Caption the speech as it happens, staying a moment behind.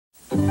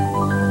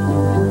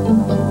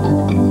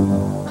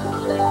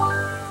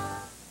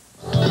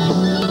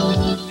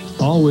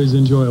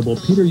always enjoyable,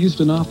 Peter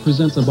Ustinov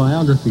presents a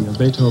biography of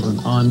Beethoven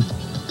on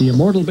The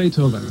Immortal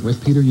Beethoven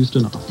with Peter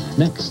Ustinov.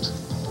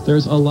 Next,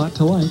 there's a lot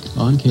to like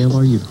on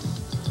KLRU.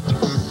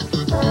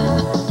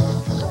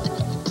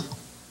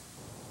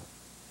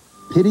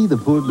 Pity the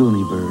poor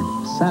goonie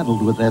bird,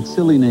 saddled with that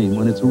silly name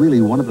when it's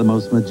really one of the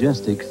most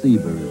majestic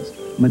seabirds.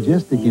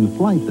 Majestic in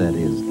flight, that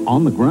is.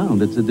 On the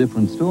ground, it's a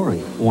different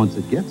story, once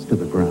it gets to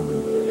the ground.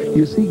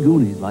 You see,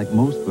 goonies, like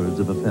most birds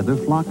of a feather,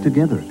 flock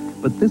together.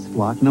 But this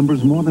flock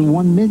numbers more than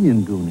 1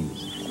 million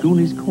goonies.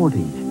 Goonies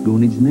courting,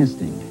 goonies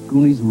nesting,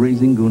 goonies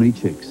raising goonie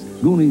chicks.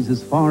 Goonies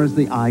as far as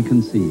the eye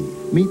can see.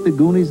 Meet the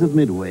Goonies of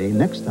Midway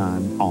next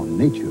time on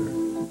Nature.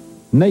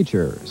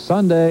 Nature,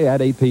 Sunday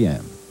at 8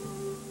 p.m.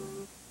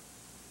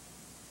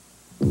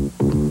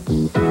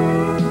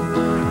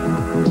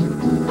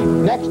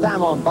 Next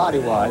time on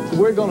Bodywatch,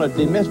 we're going to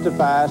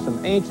demystify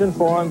some ancient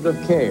forms of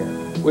care.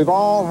 We've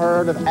all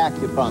heard of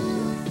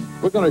acupuncture.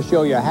 We're going to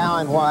show you how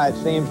and why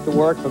it seems to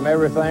work from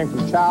everything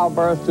from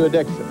childbirth to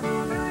addiction.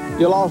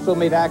 You'll also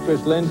meet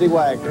actress Lindsay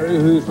Wagner,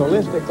 whose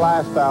holistic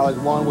lifestyle is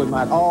one we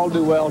might all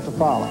do well to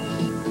follow.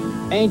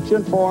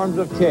 Ancient forms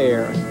of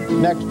care,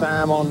 next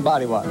time on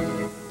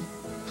Bodywatch.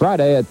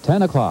 Friday at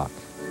 10 o'clock.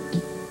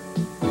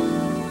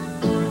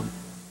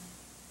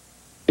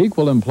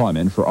 Equal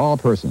employment for all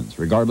persons,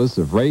 regardless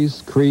of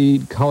race,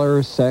 creed,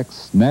 color,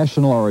 sex,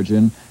 national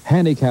origin,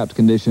 handicapped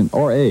condition,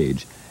 or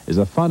age, is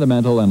a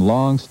fundamental and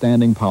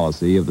long-standing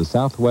policy of the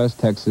Southwest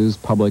Texas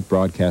Public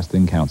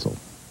Broadcasting Council.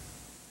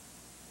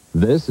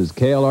 This is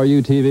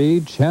KLRU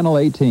TV, Channel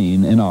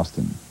 18 in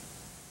Austin.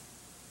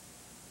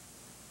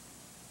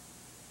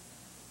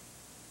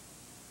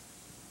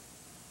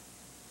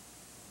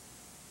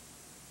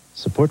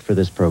 Support for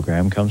this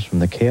program comes from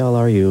the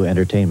KLRU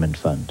Entertainment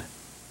Fund.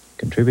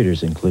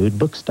 Contributors include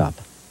Bookstop,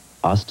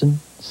 Austin,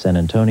 San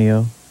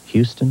Antonio,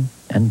 Houston,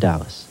 and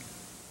Dallas.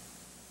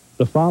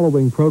 The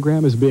following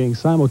program is being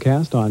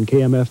simulcast on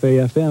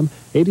KMFA FM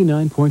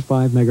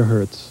 89.5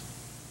 megahertz.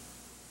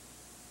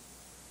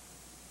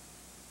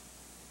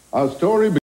 Our story